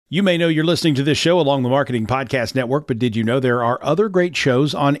You may know you're listening to this show along the Marketing Podcast Network, but did you know there are other great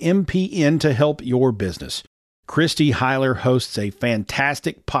shows on MPN to help your business? Christy Heiler hosts a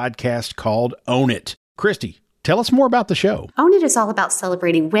fantastic podcast called Own It. Christy, tell us more about the show. Own It is all about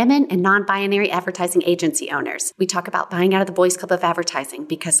celebrating women and non-binary advertising agency owners. We talk about buying out of the Boys Club of Advertising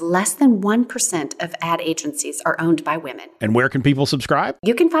because less than 1% of ad agencies are owned by women. And where can people subscribe?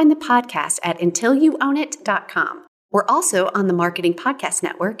 You can find the podcast at untilyouownit.com. We're also on the Marketing Podcast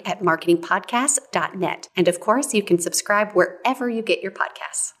Network at marketingpodcast.net. And of course, you can subscribe wherever you get your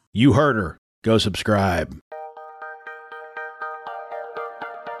podcasts. You heard her. Go subscribe.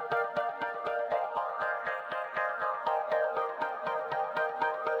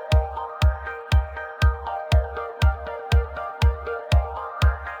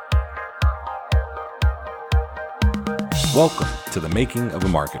 Welcome to The Making of a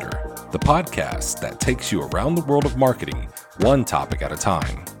Marketer, the podcast that takes you around the world of marketing, one topic at a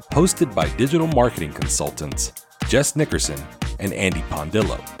time. Hosted by digital marketing consultants Jess Nickerson and Andy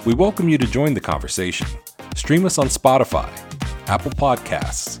Pondillo. We welcome you to join the conversation. Stream us on Spotify, Apple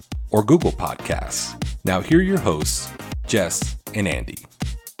Podcasts, or Google Podcasts. Now here are your hosts, Jess and Andy.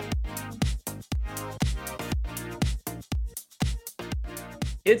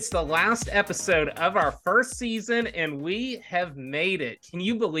 It's the last episode of our first season, and we have made it. Can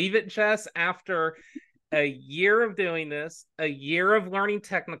you believe it, Jess? After a year of doing this, a year of learning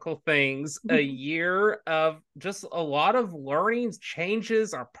technical things, a year of just a lot of learnings,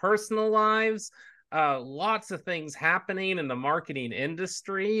 changes, our personal lives, lots of things happening in the marketing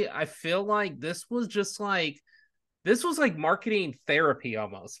industry. I feel like this was like marketing therapy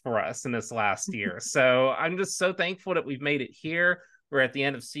almost for us in this last year. So I'm just so thankful that we've made it here. We're at the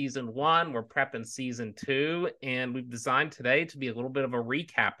end of season 1. We're prepping season 2, and we've designed today to be a little bit of a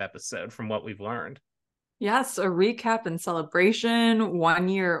recap episode from what we've learned. Yes, a recap and celebration, 1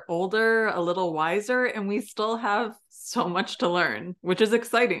 year older, a little wiser, and we still have so much to learn, which is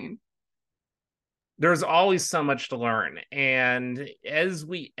exciting. There's always so much to learn. And as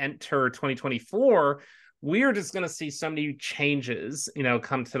we enter 2024, we are just going to see so many changes,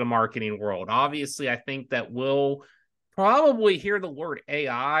 come to the marketing world. Obviously, I think that we'll probably hear the word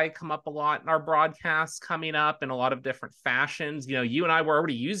AI come up a lot in our broadcasts coming up in a lot of different fashions. You and I were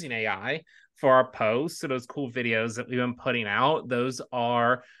already using AI for our posts, so those cool videos that we've been putting out, those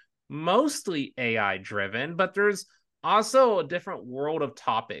are mostly AI driven, but there's also a different world of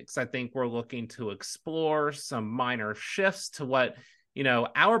topics. I think we're looking to explore some minor shifts to what,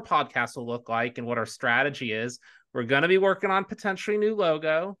 our podcast will look like and what our strategy is. We're going to be working on potentially new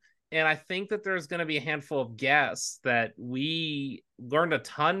logo. And I think that there's going to be a handful of guests that we learned a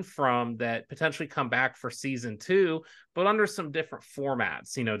ton from that potentially come back for season 2, but under some different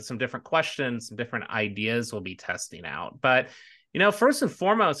formats, some different questions, some different ideas we'll be testing out. But, first and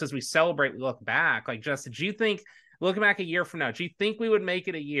foremost, as we celebrate, we look back, like, Jess, did you think, looking back a year from now, do you think we would make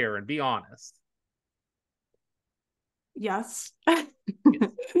it a year? And be honest. Yes.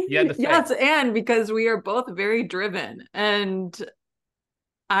 Yes, and because we are both very driven, and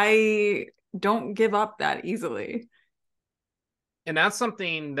I don't give up that easily. And that's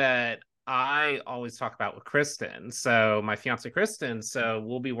something that I always talk about with Kristen. So my fiance, Kristen, so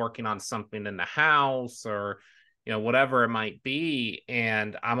we'll be working on something in the house or, whatever it might be.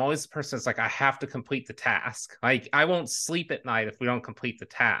 And I'm always the person that's like, I have to complete the task. Like, I won't sleep at night if we don't complete the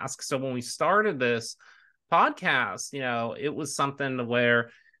task. So when we started this podcast, it was something where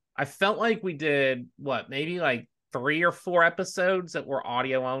I felt like we did maybe like 3 or 4 episodes that were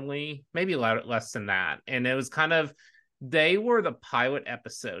audio only, maybe less than that. And it was they were the pilot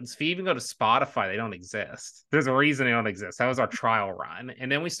episodes. If you even go to Spotify, they don't exist. There's a reason they don't exist. That was our trial run.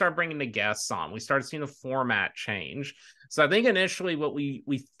 And then we started bringing the guests on. We started seeing the format change. So I think initially what we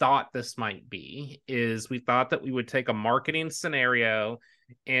thought this might be is we thought that we would take a marketing scenario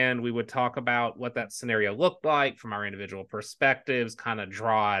and we would talk about what that scenario looked like from our individual perspectives, kind of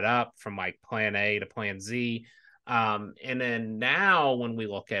draw it up from like plan A to plan Z. And then now when we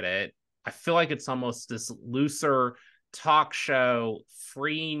look at it, I feel like it's almost this looser talk show,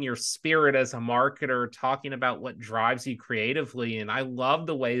 freeing your spirit as a marketer, talking about what drives you creatively. And I love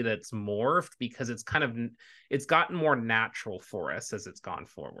the way that it's morphed because it's gotten more natural for us as it's gone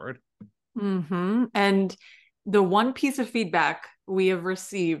forward. Mm-hmm. And the one piece of feedback we have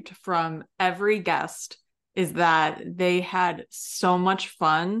received from every guest is that they had so much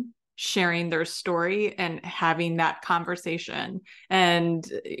fun sharing their story and having that conversation. And,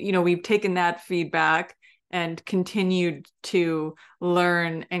 we've taken that feedback and continued to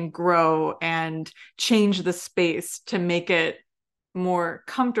learn and grow and change the space to make it more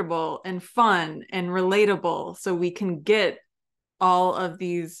comfortable and fun and relatable so we can get all of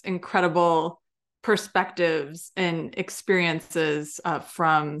these incredible perspectives and experiences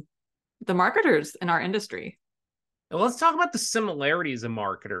from the marketers in our industry. Well, let's talk about the similarities of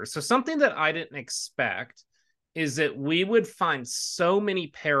marketers. So something that I didn't expect is that we would find so many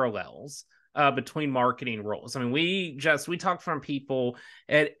parallels between marketing roles. I mean, we talked from people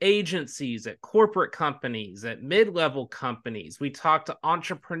at agencies, at corporate companies, at mid-level companies. We talked to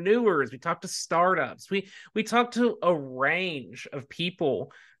entrepreneurs. We talked to startups. We talked to a range of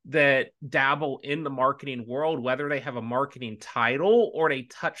people that dabble in the marketing world, whether they have a marketing title or they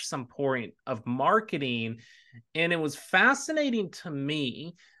touch some point of marketing. And it was fascinating to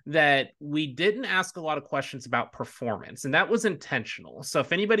me that we didn't ask a lot of questions about performance, and that was intentional. So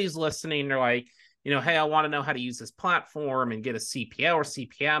if anybody's listening, they're like, hey, I want to know how to use this platform and get a CPL or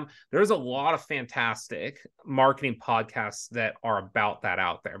CPM. There's a lot of fantastic marketing podcasts that are about that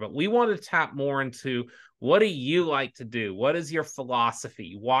out there. But we want to tap more into, what do you like to do? What is your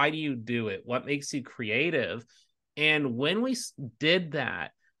philosophy? Why do you do it? What makes you creative? And when we did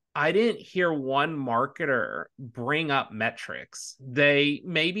that, I didn't hear one marketer bring up metrics. They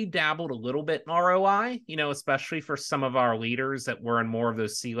maybe dabbled a little bit in ROI, especially for some of our leaders that were in more of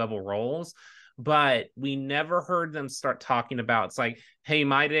those C-level roles. But we never heard them start talking about, it's like, hey,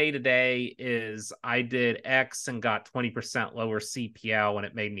 my day-to-day is I did X and got 20% lower CPL and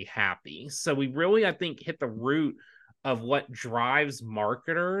it made me happy. So we really, I think, hit the root of what drives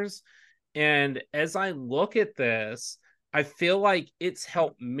marketers. And as I look at this, I feel like it's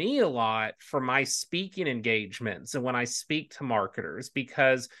helped me a lot for my speaking engagements and when I speak to marketers,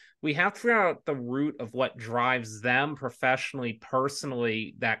 because we have to figure out the root of what drives them professionally,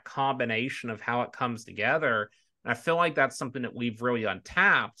 personally, that combination of how it comes together. And I feel like that's something that we've really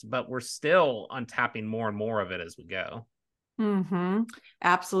untapped, but we're still untapping more and more of it as we go. Mm-hmm.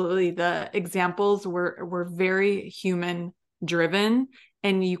 Absolutely. The examples were very human driven,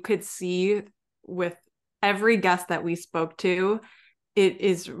 and you could see with every guest that we spoke to, it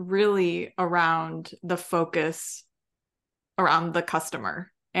is really around the focus around the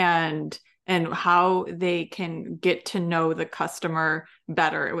customer and how they can get to know the customer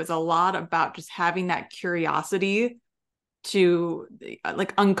better. It was a lot about just having that curiosity to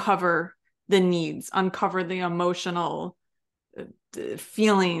like uncover the needs, uncover the emotional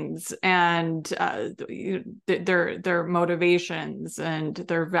feelings and their motivations and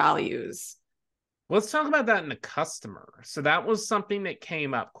their values. Let's talk about that in the customer. So that was something that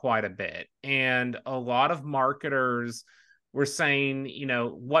came up quite a bit. And a lot of marketers were saying,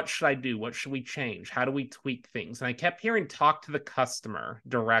 what should I do? What should we change? How do we tweak things? And I kept hearing talk to the customer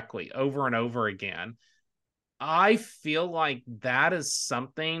directly over and over again. I feel like that is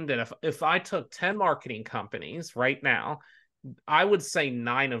something that if I took 10 marketing companies right now, I would say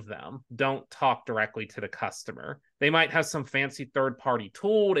 9 of them don't talk directly to the customer. They might have some fancy third-party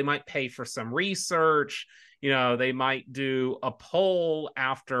tool. They might pay for some research. They might do a poll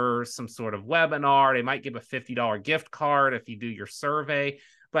after some sort of webinar. They might give a $50 gift card if you do your survey.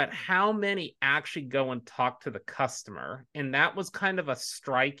 But how many actually go and talk to the customer? And that was kind of a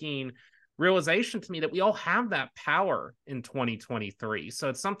striking realization to me, that we all have that power in 2023. So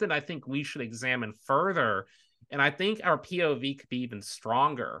it's something I think we should examine further. And I think our POV could be even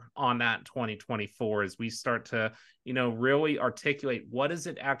stronger on that in 2024 as we start to, really articulate, what does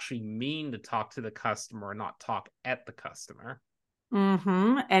it actually mean to talk to the customer and not talk at the customer?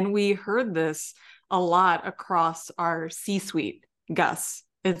 Mm-hmm. And we heard this a lot across our C-suite guests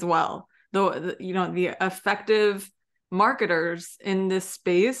as well. Though, the effective marketers in this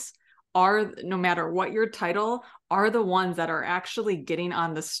space are, no matter what your title, are the ones that are actually getting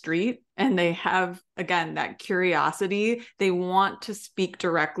on the street, and they have, again, that curiosity. They want to speak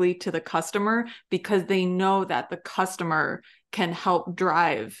directly to the customer because they know that the customer can help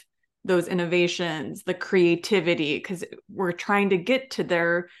drive those innovations, the creativity, because we're trying to get to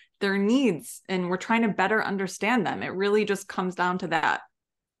their needs and we're trying to better understand them. It really just comes down to that.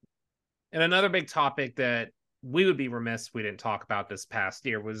 And another big topic that we would be remiss if we didn't talk about this past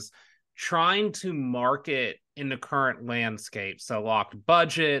year was trying to market in the current landscape. So locked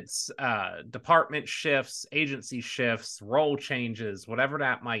budgets, department shifts, agency shifts, role changes, whatever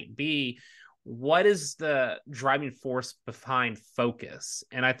that might be. What is the driving force behind focus?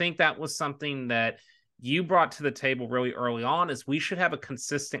 And I think that was something that you brought to the table really early on, is we should have a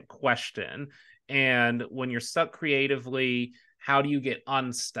consistent question. And when you're stuck creatively, how do you get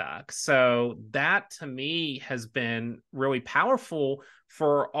unstuck? So that to me has been really powerful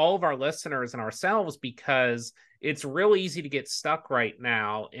for all of our listeners and ourselves, because it's real easy to get stuck right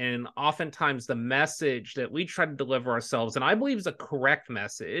now. And oftentimes the message that we try to deliver ourselves, and I believe is a correct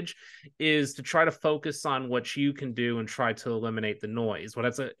message, is to try to focus on what you can do and try to eliminate the noise.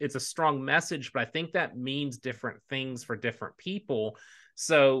 Well, it's a strong message, but I think that means different things for different people.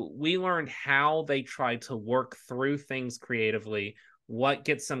 So we learned how they try to work through things creatively. What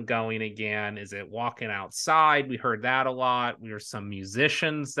gets them going again? Is it walking outside? We heard that a lot. We are some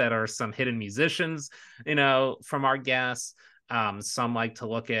musicians that are some hidden musicians, from our guests. Some like to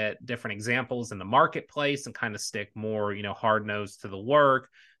look at different examples in the marketplace and kind of stick more, hard nosed to the work.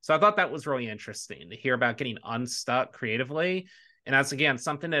 So I thought that was really interesting to hear about getting unstuck creatively. And that's, again,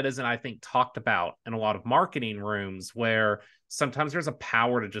 something that isn't, I think, talked about in a lot of marketing rooms, where sometimes there's a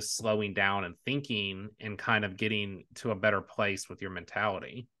power to just slowing down and thinking and kind of getting to a better place with your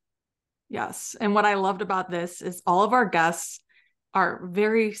mentality. Yes. And what I loved about this is all of our guests are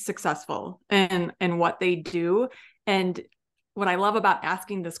very successful in what they do. And what I love about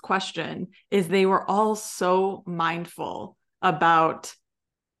asking this question is they were all so mindful about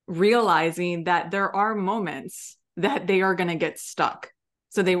realizing that there are moments that they are going to get stuck.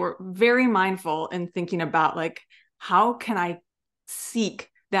 So they were very mindful in thinking about, like, how can I seek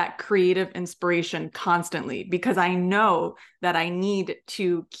that creative inspiration constantly? Because I know that I need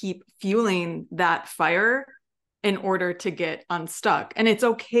to keep fueling that fire in order to get unstuck. And it's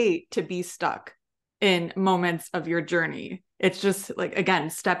okay to be stuck in moments of your journey. It's just, like, again,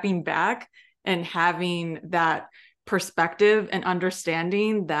 stepping back and having that perspective and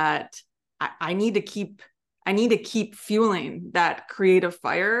understanding that I need to keep fueling that creative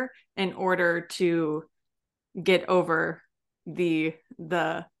fire in order to get over the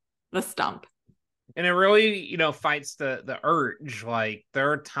stump. And it really, fights the urge. Like,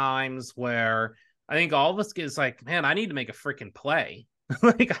 there are times where I think all of us get, like, man, I need to make a freaking play.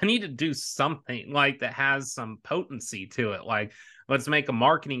 Like, I need to do something like that has some potency to it. Like, let's make a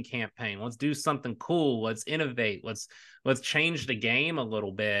marketing campaign. Let's do something cool. Let's innovate. Let's change the game a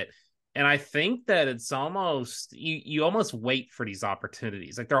little bit. And I think that it's almost, you almost wait for these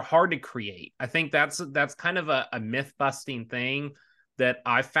opportunities. Like, they're hard to create. I think that's kind of a myth busting thing that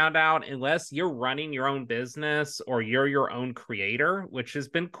I found out. Unless you're running your own business or you're your own creator, which has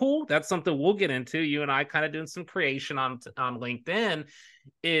been cool. That's something we'll get into. You and I kind of doing some creation on LinkedIn.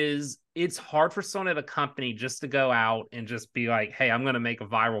 Is it's hard for someone at a company just to go out and just be like, hey, I'm going to make a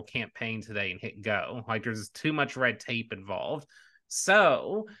viral campaign today and hit go. Like, there's too much red tape involved.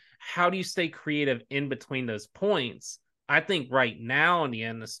 So how do you stay creative in between those points? I think right now in the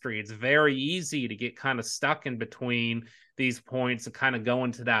industry, it's very easy to get kind of stuck in between these points and kind of go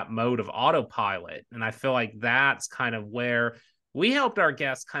into that mode of autopilot. And I feel like that's kind of where we helped our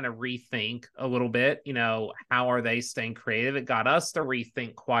guests kind of rethink a little bit, how are they staying creative? It got us to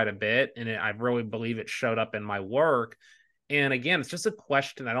rethink quite a bit. And I really believe it showed up in my work. And again, it's just a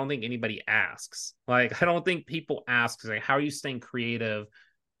question I don't think anybody asks. Like, I don't think people ask, like, how are you staying creative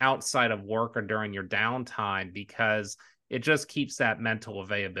outside of work or during your downtime? Because it just keeps that mental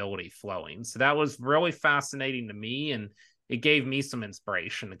availability flowing. So that was really fascinating to me. And it gave me some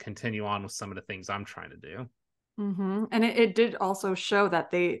inspiration to continue on with some of the things I'm trying to do. Mm-hmm. And it did also show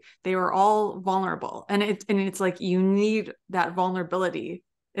that they were all vulnerable. And it's like, you need that vulnerability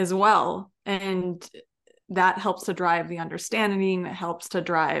as well. And that helps to drive the understanding. It helps to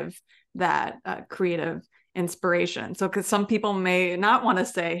drive that creative inspiration. So, because some people may not want to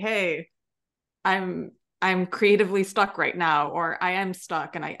say, hey, I'm creatively stuck right now, or I am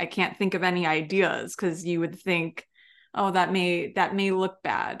stuck and I can't think of any ideas, because you would think, oh, that may look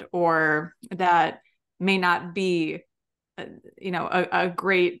bad, or that may not be a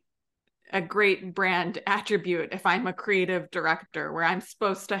great brand attribute if I'm a creative director, where I'm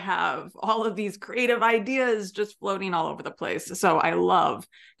supposed to have all of these creative ideas just floating all over the place. So I love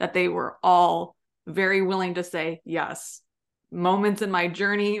that they were all very willing to say, yes, moments in my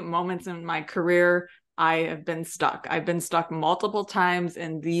journey, moments in my career, I have been stuck. I've been stuck multiple times,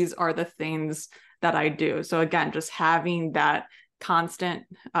 and these are the things that I do. So again, just having that constant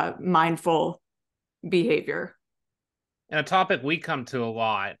mindful behavior. And a topic we come to a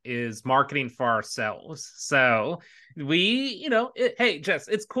lot is marketing for ourselves. So we, hey, Jess,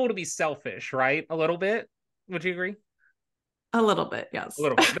 it's cool to be selfish, right? A little bit. Would you agree? A little bit, yes. A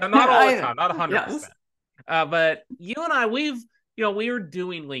little bit. Not all the time, not 100%. Yes. But you and I, we were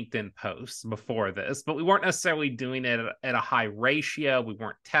doing LinkedIn posts before this, but we weren't necessarily doing it at a high ratio. We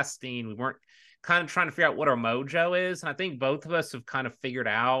weren't testing. We weren't kind of trying to figure out what our mojo is. And I think both of us have kind of figured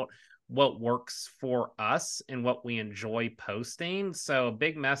out what works for us and what we enjoy posting. So a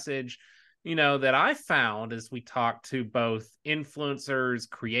big message, that I found as we talk to both influencers,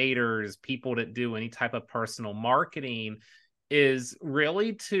 creators, people that do any type of personal marketing, is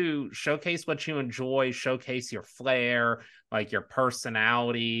really to showcase what you enjoy, showcase your flair, like your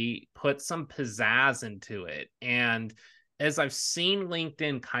personality, put some pizzazz into it. And as I've seen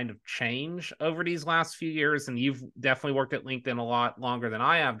LinkedIn kind of change over these last few years, and you've definitely worked at LinkedIn a lot longer than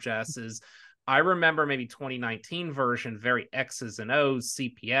I have, Jess, is I remember maybe 2019 version, very X's and O's,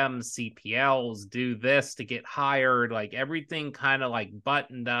 CPMs, CPLs, do this to get hired, like everything kind of like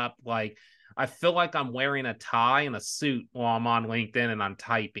buttoned up. Like I feel like I'm wearing a tie and a suit while I'm on LinkedIn and I'm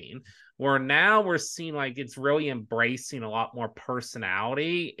typing. Where now we're seeing like it's really embracing a lot more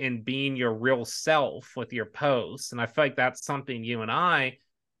personality and being your real self with your posts. And I feel like that's something you and I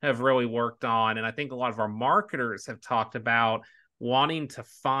have really worked on. And I think a lot of our marketers have talked about wanting to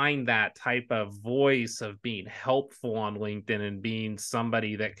find that type of voice of being helpful on LinkedIn and being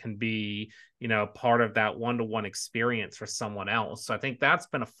somebody that can be, part of that one-to-one experience for someone else. So I think that's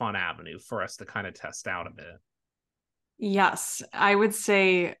been a fun avenue for us to kind of test out a bit. Yes, I would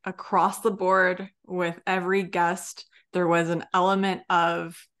say across the board with every guest, there was an element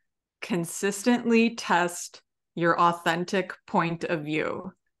of consistently test your authentic point of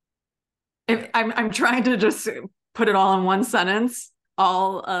view. I'm trying to just put it all in one sentence,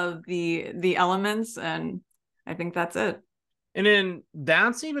 all of the elements, and I think that's it. And then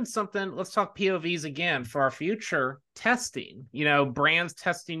that's even something, let's talk POVs again for our future testing, brands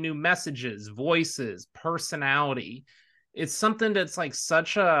testing new messages, voices, personality. It's something that's like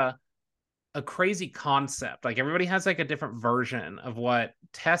such a crazy concept. Like everybody has like a different version of what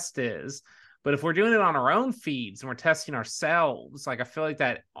test is. But if we're doing it on our own feeds and we're testing ourselves, like I feel like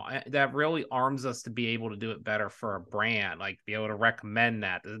that really arms us to be able to do it better for a brand, like be able to recommend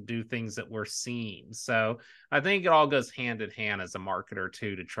that, to do things that we're seeing. So I think it all goes hand in hand as a marketer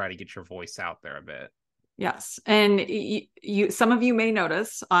too, to try to get your voice out there a bit. Yes. And some of you may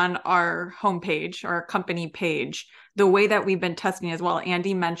notice on our homepage, our company page, the way that we've been testing as well.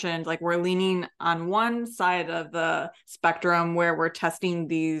 Andy mentioned, like we're leaning on one side of the spectrum where we're testing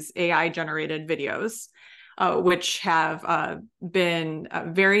these AI generated videos, which have been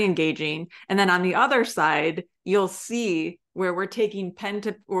very engaging. And then on the other side, you'll see where we're taking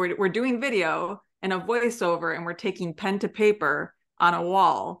we're doing video and a voiceover, and we're taking pen to paper on a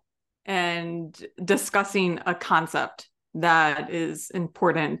wall and discussing a concept that is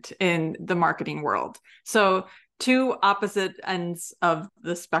important in the marketing world. So two opposite ends of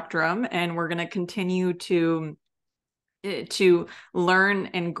the spectrum, and we're going to continue to learn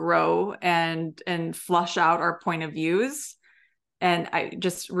and grow and flush out our point of views. And I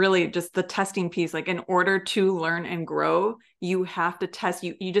just the testing piece, like in order to learn and grow, you have to test,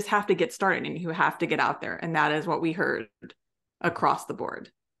 you just have to get started and you have to get out there. And that is what we heard across the board.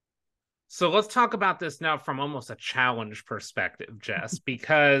 So let's talk about this now from almost a challenge perspective, Jess,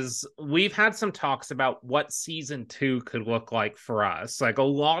 because we've had some talks about what season 2 could look like for us. Like a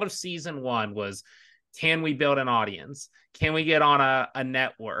lot of season 1 was, can we build an audience? Can we get on a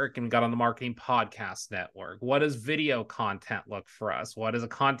network and got on the Marketing Podcast Network? What does video content look for us? What is a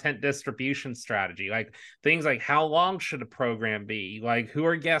content distribution strategy? Like things like how long should a program be? Like who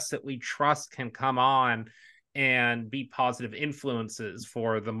are guests that we trust can come on and be positive influences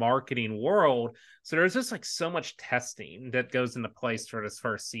for the marketing world. So there's just like so much testing that goes into place for this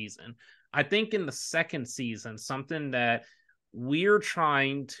first season. I think in the second season, something that we're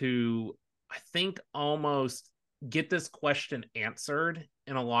trying to, I think, almost get this question answered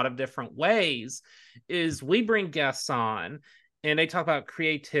in a lot of different ways is we bring guests on and they talk about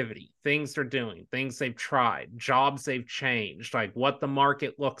creativity, things they're doing, things they've tried, jobs they've changed, like what the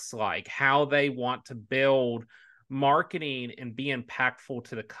market looks like, how they want to build marketing and be impactful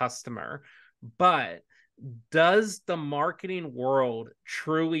to the customer. But does the marketing world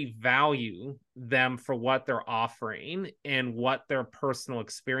truly value them for what they're offering and what their personal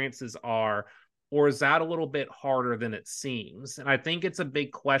experiences are? Or is that a little bit harder than it seems? And I think it's a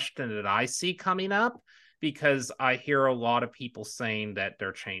big question that I see coming up, because I hear a lot of people saying that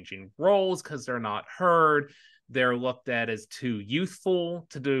they're changing roles because they're not heard. They're looked at as too youthful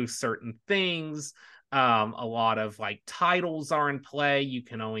to do certain things. A lot of like titles are in play. You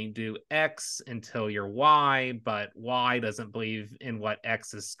can only do X until you're Y, but Y doesn't believe in what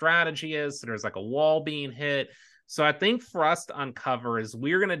X's strategy is. So there's like a wall being hit. So I think for us to uncover is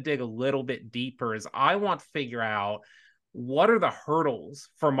we're going to dig a little bit deeper, is I want to figure out what are the hurdles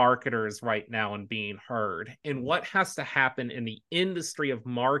for marketers right now in being heard, and what has to happen in the industry of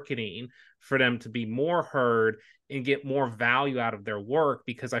marketing for them to be more heard and get more value out of their work?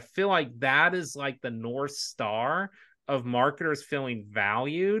 Because I feel like that is like the North Star of marketers feeling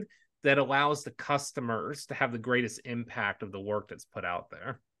valued, that allows the customers to have the greatest impact of the work that's put out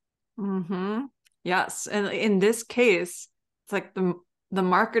there. Mm-hmm. Yes. And in this case, it's like the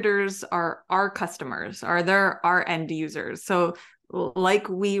marketers are our customers, they're our end users. So like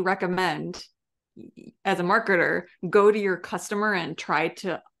we recommend as a marketer, go to your customer and try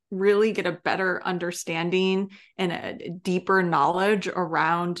to really get a better understanding and a deeper knowledge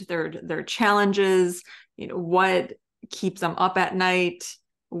around their challenges, what keeps them up at night,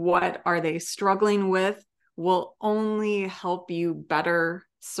 what are they struggling with, will only help you better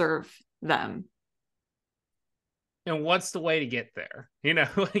serve them. And what's the way to get there?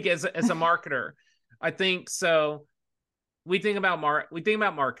 Like as a marketer, I think so. We think about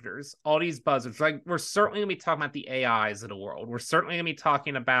marketers, all these buzzards. Like, we're certainly gonna be talking about the AIs of the world. We're certainly gonna be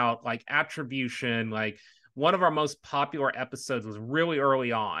talking about like attribution. Like, one of our most popular episodes was really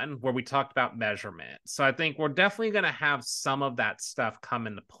early on, where we talked about measurement. So I think we're definitely gonna have some of that stuff come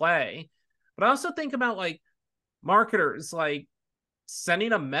into play. But I also think about like marketers, like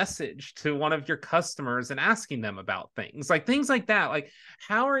sending a message to one of your customers and asking them about things like that. Like,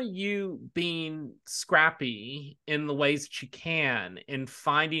 how are you being scrappy in the ways that you can, in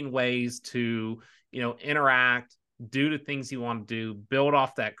finding ways to, interact, do the things you want to do, build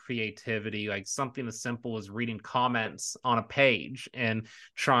off that creativity, like something as simple as reading comments on a page and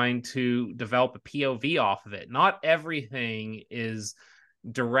trying to develop a POV off of it. Not everything is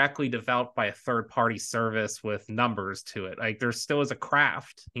directly developed by a third-party service with numbers to it. Like, there still is a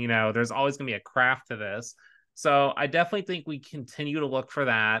craft, there's always going to be a craft to this. So I definitely think we continue to look for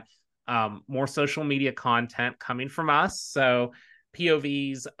that. More social media content coming from us. So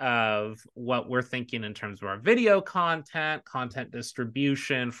POVs of what we're thinking in terms of our video content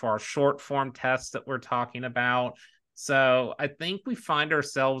distribution for our short form tests that we're talking about. So I think we find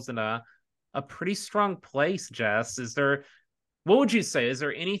ourselves in a pretty strong place, Jess. What would you say? Is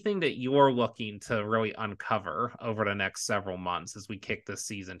there anything that you're looking to really uncover over the next several months as we kick this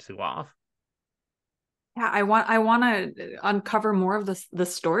season 2 off? Yeah, I want to uncover more of the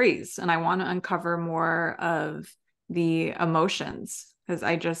stories, and I want to uncover more of the emotions, because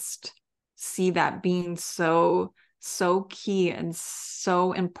I just see that being so key and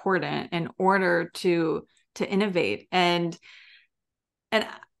so important in order to innovate. And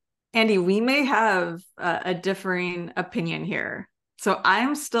Andy, we may have a differing opinion here. So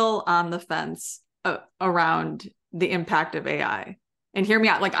I'm still on the fence around the impact of AI. And hear me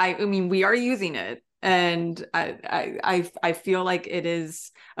out. Like, I mean, we are using it, and I feel like it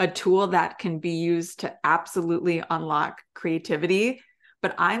is a tool that can be used to absolutely unlock creativity.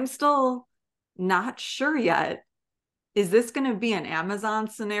 But I'm still not sure yet. Is this going to be an Amazon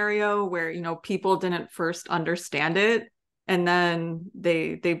scenario where, people didn't first understand it, and then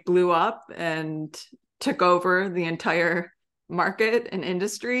they blew up and took over the entire market and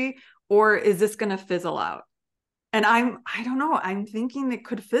industry? Or is this going to fizzle out? And I don't know. I'm thinking it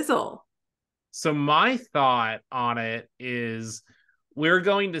could fizzle. So my thought on it is, we're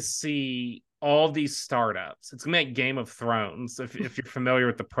going to see all these startups. It's going to make Game of Thrones, if you're familiar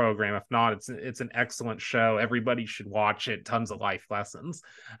with the program. If not, it's an excellent show. Everybody should watch it. Tons of life lessons.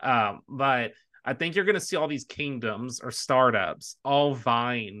 But I think you're going to see all these kingdoms or startups all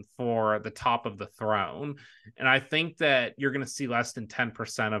vying for the top of the throne. And I think that you're going to see less than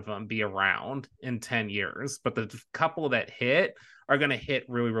 10% of them be around in 10 years. But the couple that hit are going to hit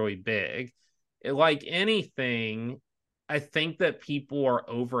really, really big. Like anything, I think that people are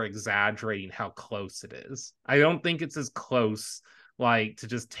over exaggerating how close it is. I don't think it's as close like to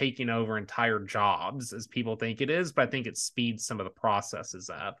just taking over entire jobs as people think it is, but I think it speeds some of the processes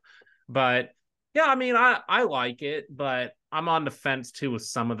up. But yeah, I mean, I like it, but I'm on the fence too with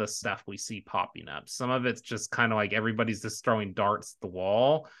some of the stuff we see popping up. Some of it's just kind of like everybody's just throwing darts at the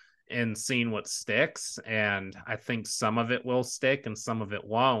wall and seeing what sticks. And I think some of it will stick and some of it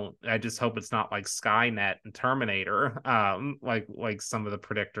won't. I just hope it's not like Skynet and Terminator, like some of the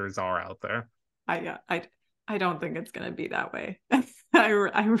predictors are out there. I don't think it's going to be that way. I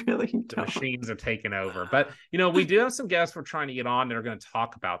really don't. The machines are taking over. But, we do have some guests we're trying to get on that are going to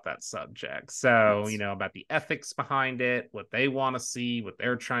talk about that subject. So, about the ethics behind it, what they want to see, what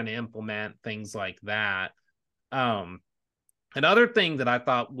they're trying to implement, things like that. Another thing that I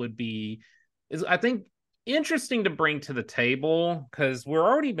thought is I think interesting to bring to the table, because we're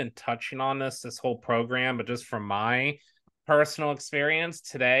already been touching on this whole program, but just from my personal experience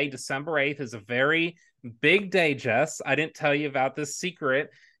today, December 8th, is a very big day, Jess. I didn't tell you about this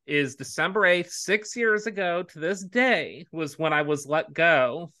secret. Is December 8th, 6 years ago to this day, was when I was let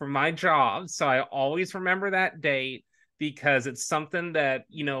go from my job. So I always remember that date because it's something that,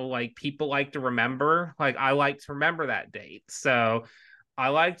 you know, like people like to remember. Like I like to remember that date. So I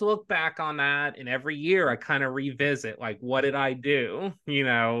like to look back on that. And every year I kind of revisit, like, what did I do, you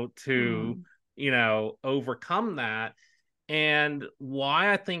know, to, you know, overcome that. And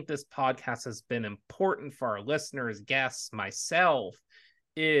why I think this podcast has been important for our listeners, guests, myself,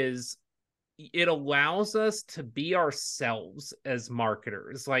 is it allows us to be ourselves as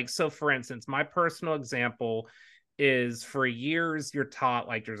marketers. Like, so for instance, my personal example is for years you're taught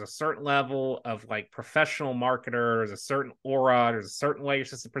like there's a certain level of like professional marketer, there's a certain aura, there's a certain way you're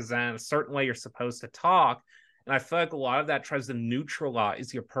supposed to present, a certain way you're supposed to talk. And I feel like a lot of that tries to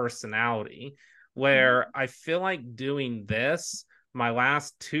neutralize your personality, where I feel like doing this, my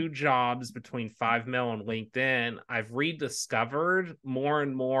last 2 jobs between 5 Mil and LinkedIn, I've rediscovered more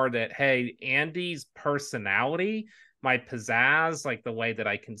and more that, hey, Andy's personality, my pizzazz, like the way that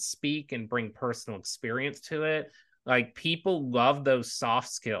I can speak and bring personal experience to it, like people love those soft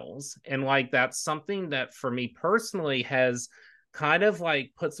skills. And like that's something that for me personally has kind of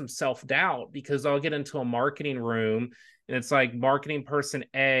like put some self-doubt, because I'll get into a marketing room and it's like marketing person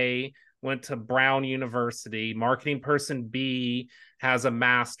A went to Brown University, marketing person B has a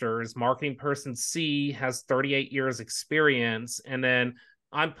master's, marketing person C has 38 years experience. And then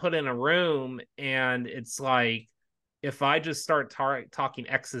I'm put in a room and it's like, if I just start talking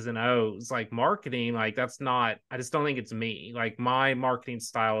X's and O's, like marketing, like that's not, I just don't think it's me. Like my marketing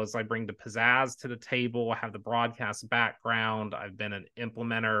style is I bring the pizzazz to the table. I have the broadcast background. I've been an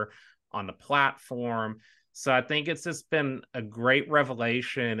implementer on the platform. So I think it's just been a great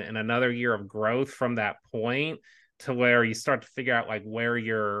revelation and another year of growth from that point, to where you start to figure out like where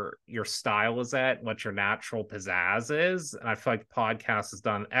your style is at, what your natural pizzazz is. And I feel like the podcast has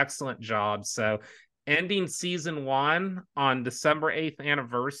done an excellent job. So ending season 1 on December 8th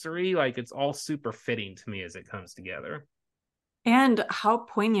anniversary, like it's all super fitting to me as it comes together. And how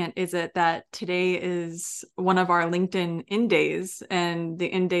poignant is it that today is one of our LinkedIn in days, and the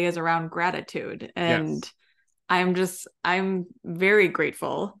in day is around gratitude. And yes. I'm very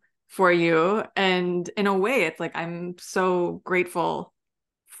grateful for you. And in a way, it's like, I'm so grateful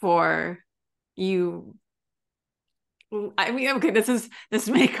for you. I mean, okay, this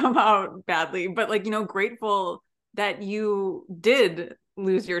may come out badly, but like, you know, grateful that you did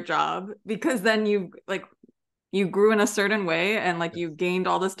lose your job, because then you grew in a certain way and like you gained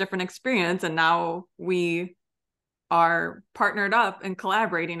all this different experience, and now we are partnered up and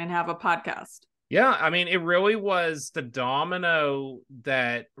collaborating and have a podcast. Yeah, I mean, it really was the domino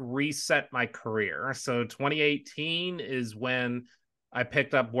that reset my career. So 2018 is when I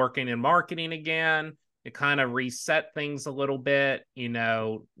picked up working in marketing again. It kind of reset things a little bit, you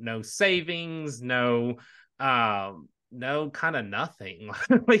know, no savings, no kind of nothing.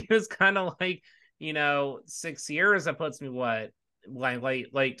 Like, it was kind of like, you know, 6 years, that puts me what, like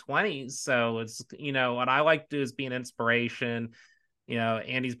late 20s. So it's, you know, what I like to do is be an inspiration. You know,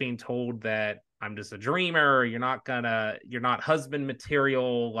 Andy's being told that I'm just a dreamer. You're not husband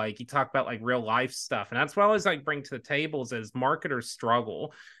material. Like, you talk about like real life stuff. And that's what I always like bring to the tables as marketers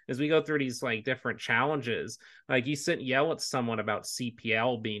struggle as we go through these like different challenges. Like, you sit and yell at someone about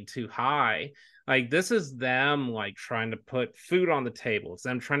CPL being too high. Like, this is them like trying to put food on the table. It's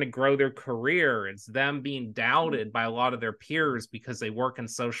them trying to grow their career. It's them being doubted by a lot of their peers because they work in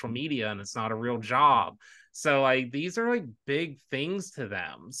social media and it's not a real job. So like, these are like big things to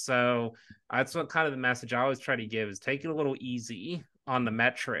them. So that's what kind of the message I always try to give is take it a little easy on the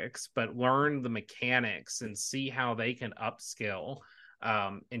metrics, but learn the mechanics and see how they can upskill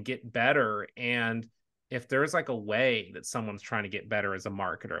and get better. And if there's like a way that someone's trying to get better as a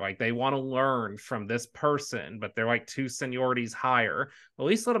marketer, like they want to learn from this person, but they're like 2 seniorities higher, at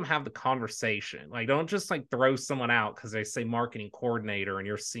least let them have the conversation. Like, don't just like throw someone out because they say marketing coordinator and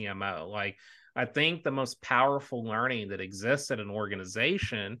you're CMO. Like, I think the most powerful learning that exists at an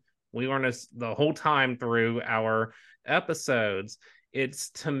organization, we learn this the whole time through our episodes.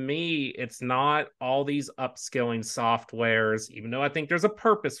 It's, to me, it's not all these upskilling softwares, even though I think there's a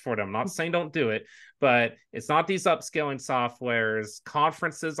purpose for them. I'm not saying don't do it, but it's not these upskilling softwares.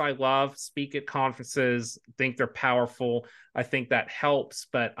 Conferences, I love, speak at conferences, think they're powerful. I think that helps,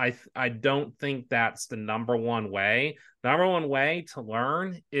 but I don't think that's the number one way. The number one way to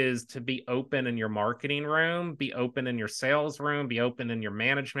learn is to be open in your marketing room, be open in your sales room, be open in your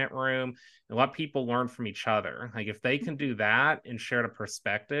management room, and let people learn from each other. Like if they can do that and share the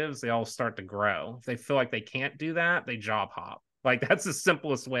perspectives, they all start to grow. If they feel like they can't do that, they job hop. Like that's the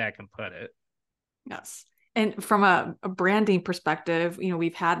simplest way I can put it. Yes. And from a branding perspective,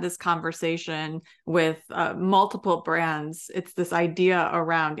 we've had this conversation with multiple brands. It's this idea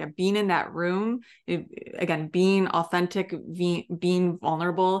around being in that room, again, being authentic, being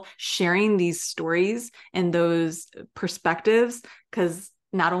vulnerable, sharing these stories and those perspectives, because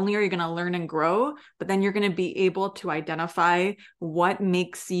not only are you going to learn and grow, but then you're going to be able to identify what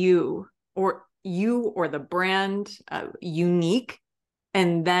makes you or the brand unique.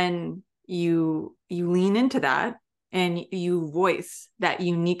 And then you lean into that and you voice that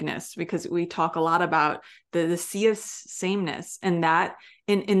uniqueness, because we talk a lot about the sea of sameness, and that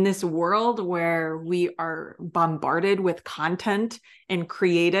in this world where we are bombarded with content and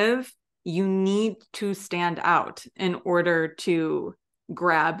creative, you need to stand out in order to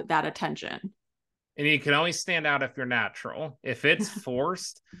grab that attention. And you can only stand out if you're natural. If it's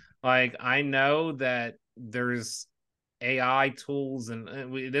forced, like I know that there's AI tools, and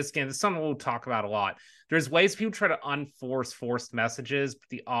this is something we'll talk about a lot. There's ways people try to unforce forced messages, but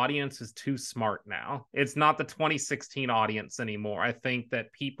the audience is too smart now. It's not the 2016 audience anymore. I think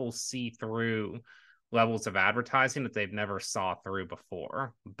that people see through levels of advertising that they've never saw through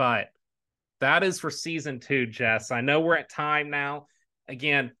before. But that is for season 2, Jess. I know we're at time now.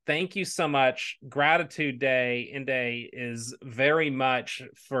 Again, thank you so much. Gratitude Day is very much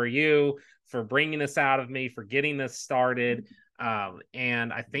for you, for bringing this out of me, for getting this started.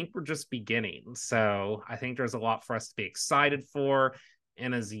 And I think we're just beginning. So I think there's a lot for us to be excited for.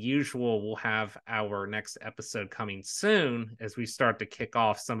 And as usual, we'll have our next episode coming soon as we start to kick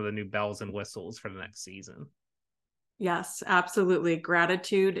off some of the new bells and whistles for the next season. Yes, absolutely.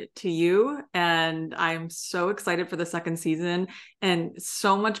 Gratitude to you. And I'm so excited for the second season, and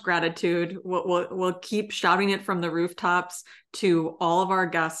so much gratitude. We'll keep shouting it from the rooftops to all of our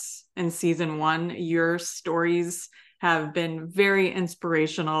guests in season 1. Your stories have been very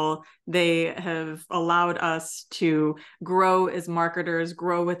inspirational. They have allowed us to grow as marketers,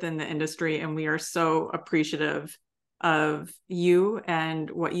 grow within the industry, and we are so appreciative of you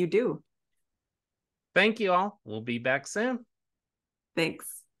and what you do. Thank you all. We'll be back soon. Thanks.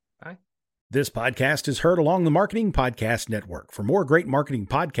 Bye. This podcast is heard along the Marketing Podcast Network. For more great marketing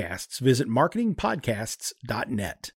podcasts, visit marketingpodcasts.net.